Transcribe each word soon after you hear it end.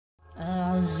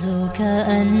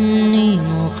كأني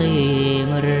مقيم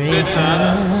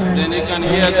الرحال. Then you can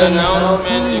hear the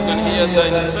announcement, you can hear the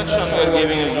instruction we are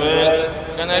giving as well.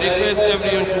 Can I request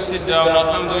everyone to sit down?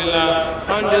 Alhamdulillah,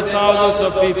 hundreds, thousands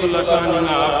of people are turning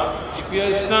up. If you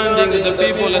are standing, the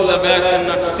people at the back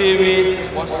cannot see me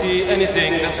or see anything.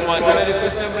 That's why can I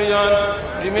request everyone,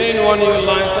 remain on your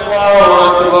lines. Allahu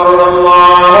Akbar,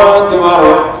 Allahu Akbar.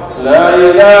 La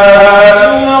ilaha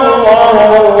illallah,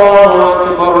 Allahu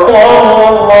Akbar,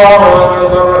 Allahu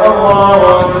Akbar, Allahu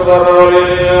Akbar,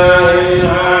 lillahi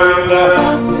alhamd.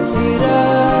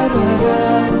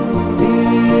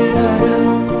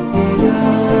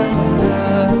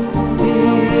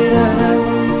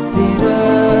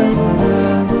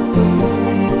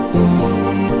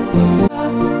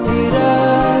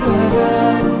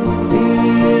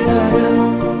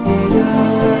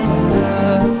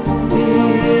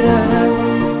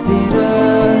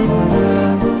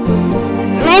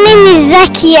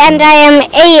 Zaki and I am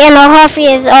 8.5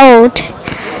 years old.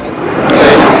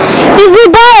 Eid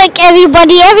Mubarak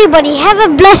everybody. Have a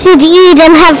blessed Eid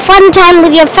and have fun time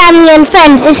with your family and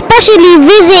friends. Especially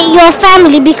visit your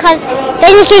family because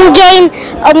then you can gain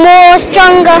a more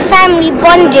stronger family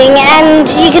bonding and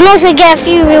you can also get a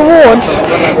few rewards.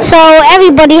 So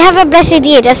everybody have a blessed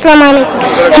Eid. Assalamu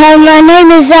alaikum. My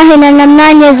name is Zahin and I'm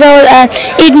 9 years old and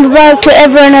Eid Mubarak to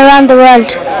everyone around the world.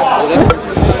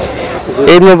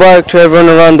 Eid Mubarak to everyone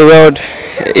around the world.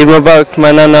 Eid Mubarak to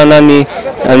my Nana, Nani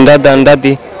and Dada and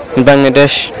Dadi in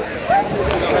Bangladesh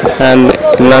and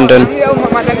in London.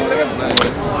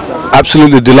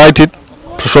 Absolutely delighted.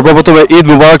 Eid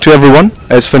Mubarak to everyone.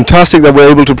 It's fantastic that we're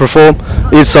able to perform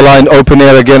Eid Salah in open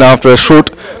air again after a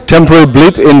short temporary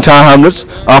blip in Tower Hamlets.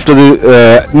 After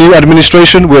the new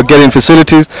administration, we're getting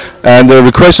facilities and the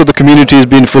request of the community is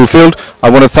being fulfilled. I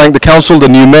want to thank the council, the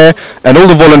new mayor and all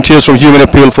the volunteers from Human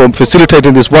Appeal for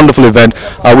facilitating this wonderful event.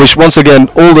 I wish once again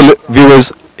all the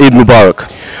viewers Eid Mubarak.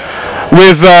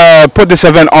 We've put this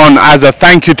event on as a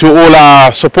thank you to all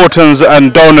our supporters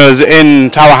and donors in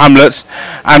Tower Hamlets,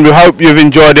 and we hope you've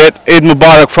enjoyed it. Eid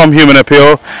Mubarak from Human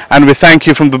Appeal, and we thank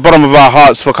you from the bottom of our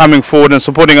hearts for coming forward and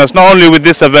supporting us not only with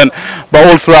this event but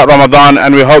all throughout Ramadan,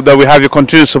 and we hope that we have your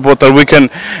continued support that we can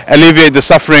alleviate the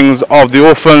sufferings of the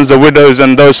orphans, the widows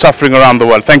and those suffering around the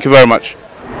world. Thank you very much.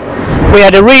 We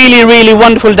had a really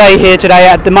wonderful day here today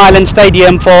at the Milan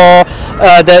Stadium for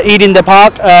the Eid in the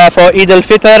Park for Eid UL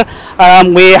Fitre.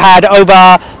 We had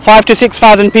over 5,000 to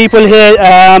 6,000 people here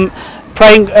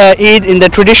praying Eid in the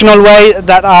traditional way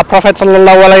that our Prophet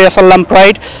ﷺ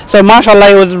prayed. So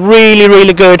mashallah, it was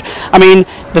really good. I mean,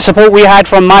 the support we had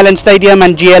from Milan Stadium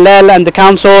and GLL and the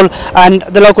council and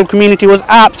the local community was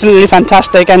absolutely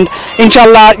fantastic, and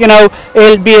inshallah, you know,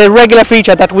 it'll be a regular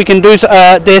feature that we can do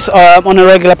this on a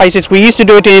regular basis. We used to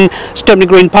do it in Stepney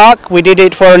Green Park. We did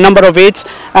it for a number of Eids,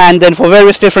 and then for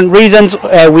various different reasons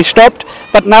we stopped,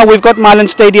 but now we've got Milan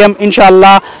Stadium.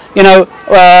 Inshallah, you know,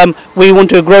 we want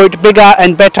to grow it bigger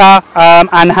and better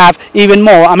and have even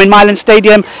more. I mean, Milan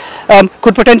Stadium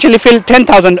could potentially fill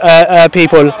 10,000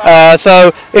 people.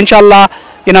 So inshallah,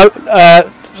 you know,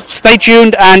 stay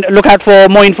tuned and look out for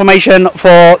more information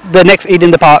for the next Eid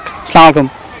in the Park. Assalamu alaikum.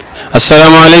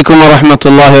 Assalamu alaikum wa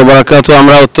rahmatullahi wa barakatuh.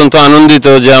 আমরা অত্যন্ত আনন্দিত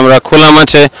যে আমরা খোলা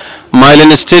মাঠে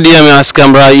মাইলেন স্টেডিয়ামে আজকে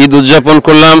আমরা ঈদ উদযাপন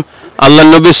করলাম। আল্লাহর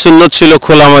নবীর সুন্নাত ছিল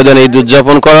খোলা ময়দানে ঈদ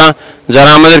উদযাপন করা।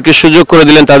 যারা আমাদেরকে সুযোগ করে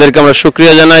দিলেন তাদেরকে আমরা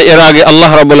শুকরিয়া জানাই। এর আগে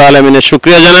আল্লাহ রাব্বুল আলামিনের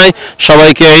শুকরিয়া জানাই।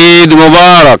 সবাইকে ঈদ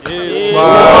মুবারক।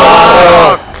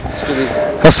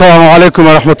 আসসালামু আলাইকুম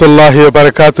ওয়া রাহমাতুল্লাহি ওয়া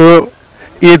বারাকাতুহু।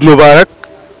 ঈদ মুবারক।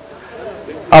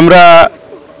 আমরা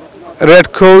রেড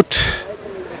কোট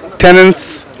টেনেন্টস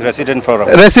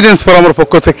রেসিডেন্স ফোরামের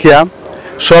পক্ষ থেকে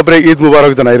সবরে ঈদ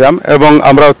মুবারক জানাইলাম এবং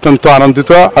আমরা অত্যন্ত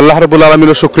আনন্দিত। আল্লাহ রাব্বুল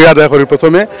আলামিনের শুকরিয়া আদায় করি।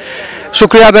 প্রথমে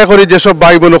শুকরিয়া আদায় করি যেসব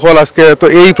ভাই বোন সকল আজকে তো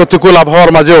এই প্রতিকূল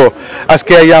আবহাওয়ার মাঝেও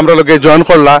আজকে আমরা লোকে জয়েন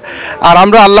করলা, আর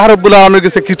আমরা আল্লাহ রাব্বুল আলামিনের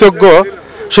কাছে কৃতজ্ঞ।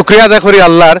 শুকরিয়া আদায় করি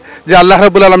আল্লাহর যে আল্লাহ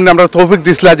রাব্বুল আলামিন আমরা তৌফিক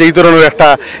দিছিলা যে এই ধরনের একটা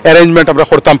অ্যারেঞ্জমেন্ট আমরা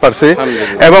করতাম পারছি,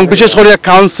 এবং বিশেষ করে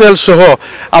কাউন্সিল সহ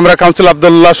আমরা কাউন্সিল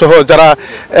আব্দুল্লাহ সহ যারা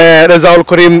রেজাউল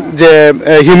করিম যে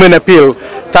হিউম্যান অ্যাপিল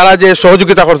তারা যে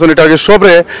সহযোগিতা করছেন এটাকে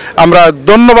সবরে আমরা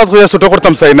ধন্যবাদ হইয়া ছোট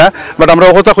করতাম চাই না, বাট আমরা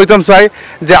কথা কইতাম চাই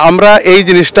যে আমরা এই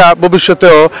জিনিসটা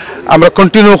ভবিষ্যতেও আমরা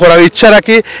কন্টিনিউ করার ইচ্ছা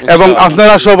রাখি এবং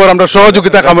আপনারা সবার আমরা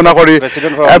সহযোগিতা কামনা করি।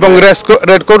 এবং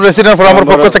রেড কোট রেসিডেন্ট ফোরামের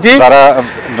পক্ষ থেকে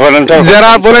যারা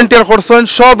ভলান্টিয়ার করছেন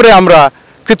সবরে আমরা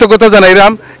কৃতজ্ঞতা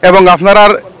জানাইলাম, এবং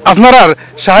আপনার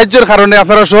সাহায্যের কারণে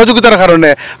আপনার সহযোগিতার কারণে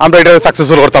আমরা এটা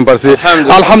সাকসেসফুল করতাম পারছি।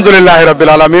 আলহামদুলিল্লাহ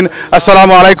রাব্বিল আলামিন।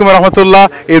 আসসালামু আলাইকুম ওয়া রাহমাতুল্লাহ।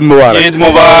 ঈদ মুবারক। ঈদ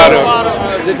মুবারক।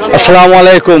 আসসালামু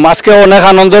আলাইকুম। আজকে অনেক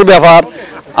আনন্দের ব্যাপার।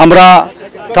 আমরা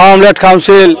town hamlet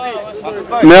council,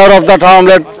 mayor of the town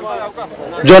hamlet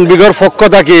জনবিগর পক্ষ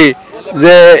থাকি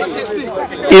যে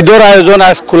ঈদের আয়োজন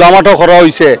আজ খোলা মাঠে করা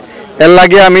হয়েছে এর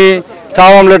লাগে আমি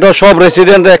টাউন হামলেটের সব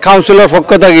রেসিডেন্ট কাউন্সিলর পক্ষ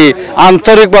থাকি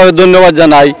আন্তরিকভাবে ধন্যবাদ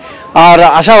জানাই আর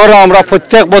আশা করি আমরা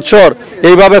প্রত্যেক বছর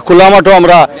এইভাবে খোলা মাঠে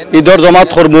আমরা ঈদের জমাত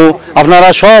করবো আপনারা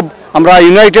সব আমরা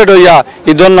ইউনাইটেড হইয়া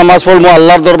ঈদের নামাজ পড়বো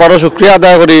আল্লাহর দরবারও শুকরিয়া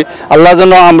আদায় করি আল্লাহ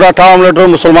যেন আমরা টাউন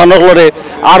হামলেটের মুসলমানসকলরে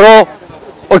আরও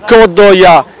ঐক্যবদ্ধ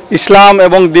হইয়া ইসলাম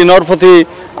এবং দিনের প্রতি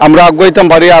আমরা আগাইতাম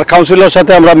পারি আর কাউন্সিলের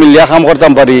সাথে আমরা মিলিয়া কাম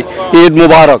করতাম পারি ঈদ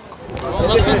মুবারক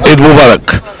ঈদ মুবারক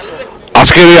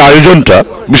আজকের এই আয়োজনটা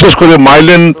বিশেষ করে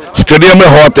মাইলেন স্টেডিয়ামে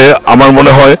হওয়াতে আমার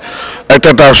মনে হয়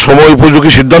একটা সময়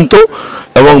উপযোগী সিদ্ধান্ত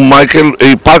এবং মাইকেল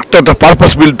এই পার্কটা একটা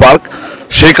পারপাস বিল্ড পার্ক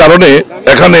সেই কারণে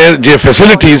এখানে যে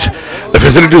ফ্যাসিলিটিস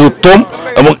উত্তম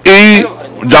এবং এই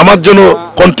জামাত যেন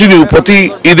কন্টিনিউ প্রতি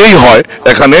ঈদেই হয়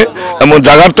এখানে এমন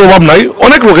জায়গার তো অভাব নাই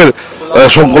অনেক লোকের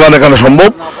সংকলন এখানে সম্ভব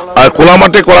আর খোলা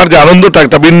মাঠে করার যে আনন্দটা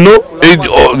একটা ভিন্ন এই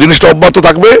জিনিসটা অব্যাহত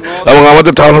থাকবে এবং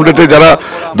আমাদের টাউন হামলেটে যারা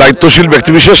দায়িত্বশীল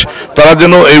ব্যক্তিবিশেষ তারা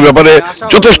যেন এই ব্যাপারে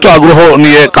যথেষ্ট আগ্রহ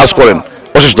নিয়ে কাজ করেন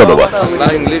অশেষ ধন্যবাদ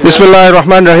Bismillahir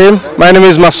Rahmanir Rahim. My name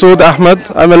is Masood Ahmed.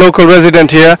 I'm a local resident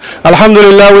here.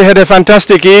 Alhamdulillah, we had a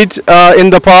fantastic Eid in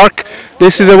the park.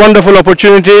 This is a wonderful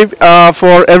opportunity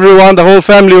for everyone. The whole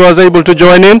family was able to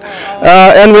join in.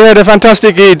 And we had a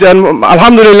fantastic Eid. And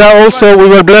Alhamdulillah, also we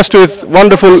were blessed with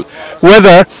wonderful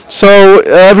weather. So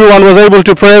everyone was able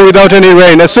to pray without any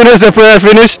rain. As soon as the prayer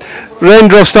finished,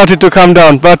 raindrops started to come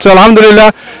down. But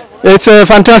Alhamdulillah, it's a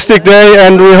fantastic day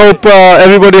and we hope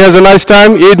everybody has a nice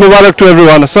time. Eid Mubarak to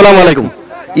everyone. Assalamu alaikum.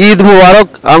 Eid মুবারক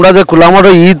আমরা যে খোলা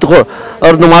মাঠে ঈদ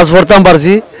নামাজ পড়তাম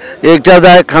পারছি একটা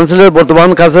কাউন্সিলের বর্তমান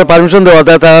কাউন্সিলের পারমিশন দেওয়া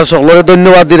তারা সকলের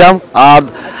ধন্যবাদ দিলাম আর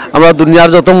আমরা দুনিয়ার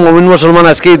যত মুমিন মুসলমান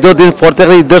আজকে ঈদের দিন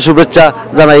প্রত্যেকের ঈদের শুভেচ্ছা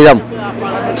জানাইলাম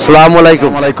আসসালামু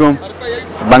আলাইকুম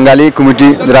বাঙালি কমিটি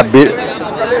যারা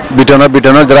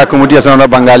বিটনের যারা কমিটি আছেন আমরা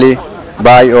বাঙালি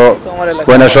ভাই ও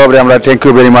কোনা সবরে আমরা থ্যাংক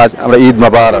ইউ ভেরি মাচ আমরা ঈদ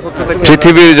মুবারক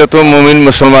পৃথিবীর যত মুমিন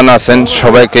মুসলমান আছেন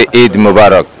সবাইকে ঈদ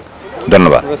মুবারক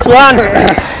ধন্যবাদ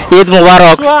ঈদ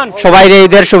মুবারক সবাইকে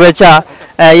ঈদের শুভেচ্ছা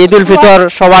ঈদ উল ফিতর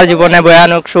সবার জীবনে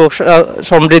ভয়ানক সুখ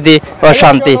সমৃদ্ধি ও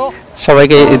শান্তি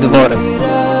সবাইকে ঈদ মুবারক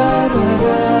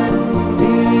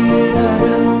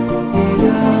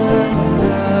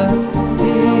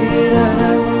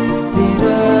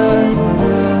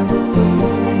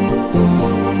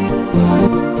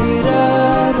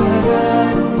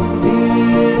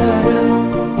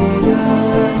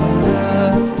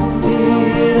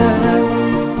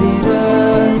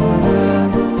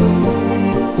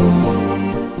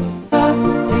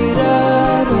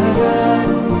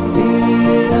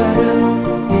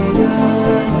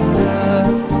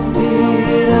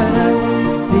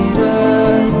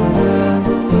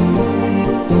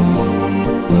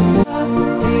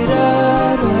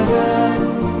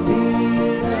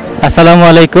আসসালামু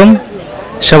আলাইকুম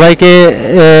সবাইকে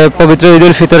পবিত্র ঈদ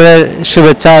উল ফিতরের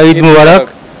শুভেচ্ছা ঈদ মুবারক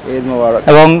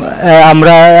এবং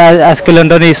আমরা আজকে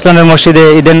লন্ডনে ইসলামের মসজিদে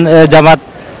ঈদের জামাত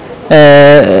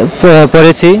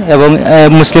পড়েছি এবং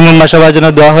মুসলিম উম্মাহ সবার জন্য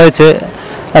দোয়া হয়েছে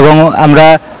এবং আমরা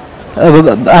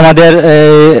আমাদের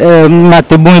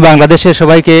মাতৃভূমি বাংলাদেশে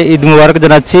সবাইকে ঈদ মুবারক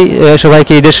জানাচ্ছি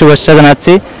সবাইকে ঈদের শুভেচ্ছা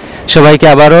জানাচ্ছি সবাইকে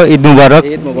আবারও ঈদ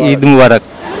মুবারক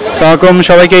আসসালামু আলাইকুম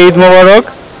সবাইকে ঈদ মুবারক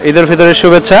ঈদ উল ফিতরের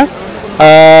শুভেচ্ছা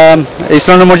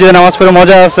ইসলামের মসজিদে নামাজ পড়ে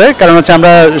মজা আছে কারণ হচ্ছে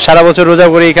আমরা সারা বছর রোজা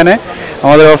করি এখানে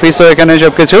আমাদের অফিসও এখানে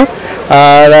সব কিছু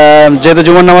আর যেহেতু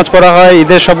জুমার নামাজ পড়া হয়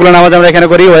ঈদের সবগুলো নামাজ আমরা এখানে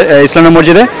করি ইসলামের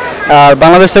মসজিদে আর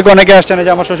বাংলাদেশ থেকে অনেকে আসছেন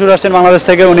যে আমার শ্বশুর আসছেন বাংলাদেশ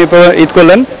থেকে উনি ঈদ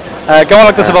করলেন কেমন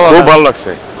লাগতেছে বাবা খুব ভালো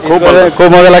লাগছে খুব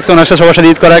মজা লাগছে ওনার সাথে সবার সাথে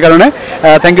ঈদ করার কারণে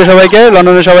থ্যাংক ইউ সবাইকে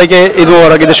লন্ডনের সবাইকে ঈদ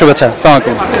মুবারক ঈদের শুভেচ্ছা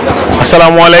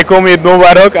আসসালামু আলাইকুম ঈদ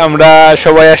মুবারক আমরা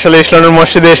সবাই আসলে ইসলামের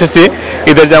মসজিদে এসেছি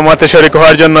ঈদের জামাতে শরীক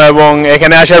হওয়ার জন্য এবং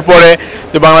এখানে আসার পরে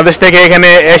যে বাংলাদেশ থেকে এখানে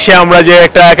এসে আমরা যে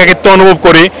একটা একাকিত্ব অনুভব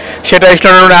করি সেটা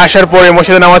ইসলামের আসার পরে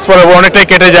মসজিদে নামাজ পড়ার পর অনেকটাই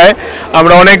কেটে যায়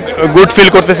আমরা অনেক গুড ফিল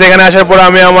করতেছি এখানে আসার পর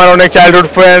আমি আমার অনেক চাইল্ডহুড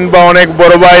ফ্রেন্ড বা অনেক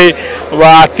বড় ভাই বা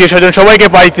আত্মীয় স্বজন সবাইকে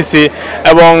পাইতেছি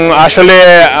এবং আসলে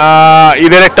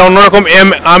ঈদের একটা অন্যরকম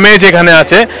আমেজ এখানে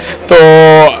আছে তো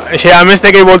সেই আমেজ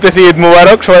থেকেই বলতেছি ঈদ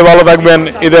মুবারক সবাই ভালো থাকবেন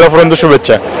ঈদের অফুরন্ত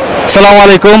শুভেচ্ছা আসসালামু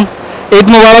আলাইকুম ঈদ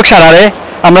মুবারক সারারে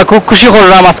আমরা খুব খুশি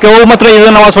করলাম আজকে ও মাত্র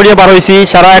ঈদের নামাজ পড়িয়ে বার হয়েছি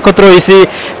সারা একত্র হয়েছি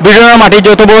বিজনের মাটি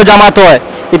যত বড় জামাত হয়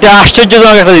এটা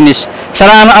আশ্চর্যজনক একটা জিনিস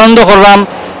সারা আনন্দ করলাম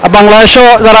বাংলাদেশও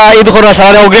যারা ঈদ করলাম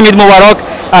সারা অগ্রিম ঈদ মুবারক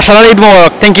আর সারা ঈদ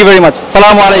মুবারক থ্যাংক ইউ ভেরি মাচ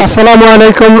আসসালামু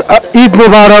আলাইকুম ঈদ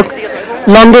মুবারক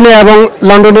লন্ডনে এবং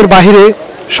লন্ডনের বাহিরে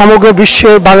সমগ্র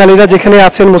বিশ্বের বাঙালিরা যেখানে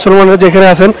আছেন মুসলমানরা যেখানে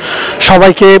আছেন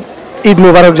সবাইকে ঈদ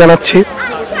মুবারক জানাচ্ছি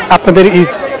আপনাদের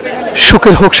ঈদ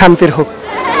সুখের হোক শান্তির হোক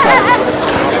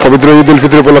পবিত্র ঈদ উল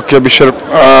ফিতর উপলক্ষে বিশ্বের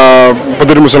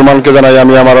প্রতিটি মুসলমানকে জানাই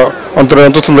আমি আমার অন্তরের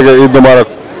অন্তঃস্থল থেকে ঈদ মুবারক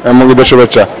এবং ঈদের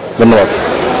শুভেচ্ছা। ধন্যবাদ।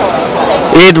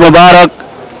 ঈদ মুবারক,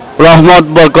 রহমত,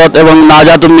 বরকত এবং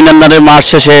নাজাত মিনান্নারের মাস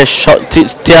শেষে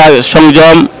ত্যাগ,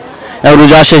 সংযম এবং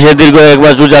রোজা শেষে দীর্ঘ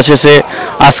একবার রোজা শেষে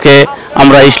আজকে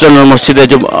আমরা ইসলামের মসজিদে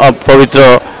পবিত্র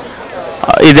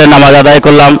ঈদের নামাজ আদায়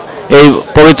করলাম। এই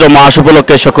পবিত্র মাস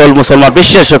উপলক্ষে সকল মুসলমান,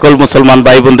 বিশ্বের সকল মুসলমান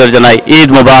ভাই বোনদের জানাই ঈদ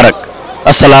মুবারক।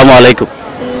 আসসালামু আলাইকুম।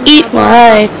 Eid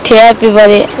Mubarak to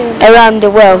everybody around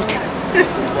the world.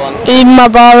 Eid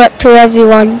Mubarak to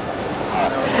everyone.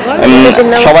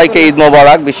 সবাইকে ঈদ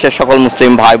মোবারক, বিশ্বের সকল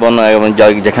মুসলিম ভাই বোন এবং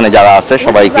যেখানে যারা আছে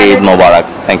সবাইকে ঈদ মোবারক।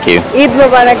 Thank you. Eid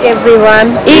Mubarak everyone.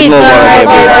 Eid Mubarak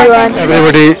everyone.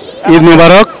 Everybody Eid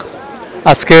মুবারক।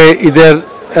 আজকে ঈদের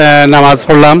নামাজ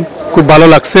পড়লাম, খুব ভালো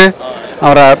লাগছে।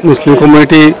 আমরা মুসলিম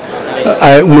কমিউনিটি,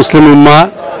 মুসলিম উম্মা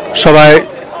সবাই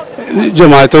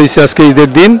জমায়েত হয়েছে আজকে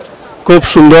ঈদের দিন। খুব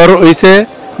সুন্দর হয়েছে।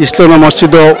 ইসলামের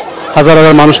মসজিদও হাজার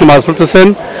হাজার মানুষ নামাজ পড়তেছেন,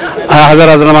 হাজার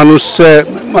হাজার মানুষ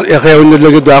একে অন্যের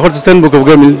লোকে দোয়া করতেছেন, বুকে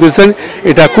বুকে মিল দিতেছেন।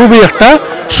 এটা খুবই একটা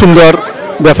সুন্দর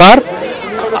ব্যাপার।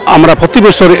 আমরা প্রতি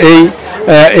বছর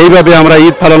এইভাবে আমরা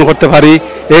ঈদ পালন করতে পারি,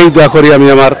 এই দোয়া করি আমি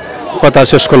আমার কথা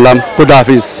শেষ করলাম। খুদা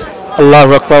হাফিজ।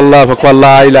 আল্লাহু আকবার, আল্লাহু আকবার,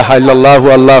 লা ইলাহা ইল্লাল্লাহু,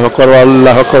 আল্লাহু আকবার,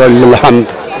 আল্লাহু আকবার, লিল্লাহিল হামদ।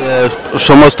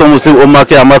 সমস্ত মুসলিম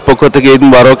উম্মাকে আমার পক্ষ থেকে ঈদ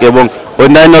মুবারক এবং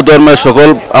অন্যান্য ধর্মের সকল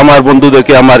আমার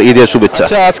বন্ধুদেরকে আমার ঈদের শুভেচ্ছা।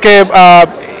 আজকে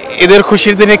ঈদের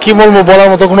খুশির দিনে কি বলবো, বলার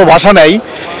মতো কোনো ভাষা নাই।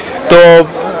 তো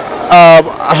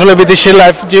আসলে বিদেশের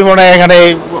লাইফ জীবনে এখানে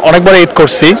অনেকবার ঈদ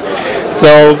করছি, তো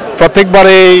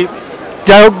প্রত্যেকবারে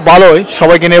যাই হোক ভালোই,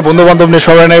 সবাইকে নিয়ে বন্ধু বান্ধব নিয়ে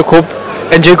সবাই নিয়ে খুব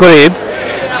এনজয় করে ঈদ।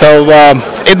 সো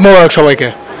ঈদ মোবারক সবাইকে।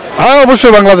 হ্যাঁ,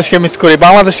 অবশ্যই বাংলাদেশকে মিস করি,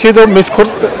 বাংলাদেশকে তো মিস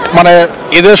করতে, মানে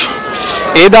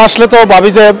ঈদ আসলে তো ভাবি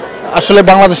যে আসলে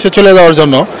বাংলাদেশে চলে যাওয়ার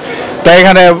জন্য, তাই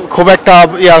এখানে খুব একটা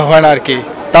ইয়া হয় না আর কি।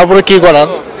 তারপরে কি করার,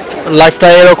 লাইফটা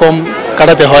এরকম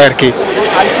কাটাতে হয় আর কি।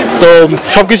 তো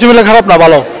সব কিছু মিলে খারাপ না,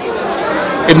 ভালো।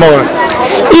 ঈদ মোবারক।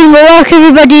 Eid Mubarak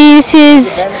everybody. This is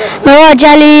Nawaj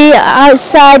Ali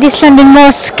outside Islamic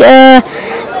Mosque,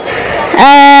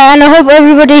 and I hope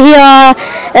everybody here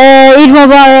Eid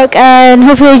Mubarak and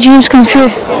hope your dreams come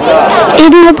true.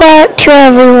 Eid Mubarak to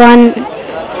everyone.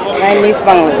 I miss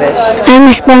Bangladesh. I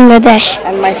miss Bangladesh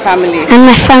And my family. and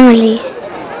my family.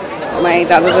 My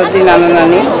dada dadi, nana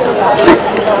nani.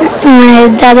 My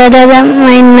dada,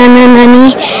 my nana nani,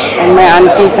 And my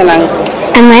aunties and uncles.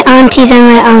 and my aunties and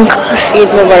my uncles. Eid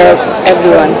Mubarak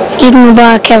everyone. Eid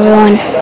Mubarak everyone.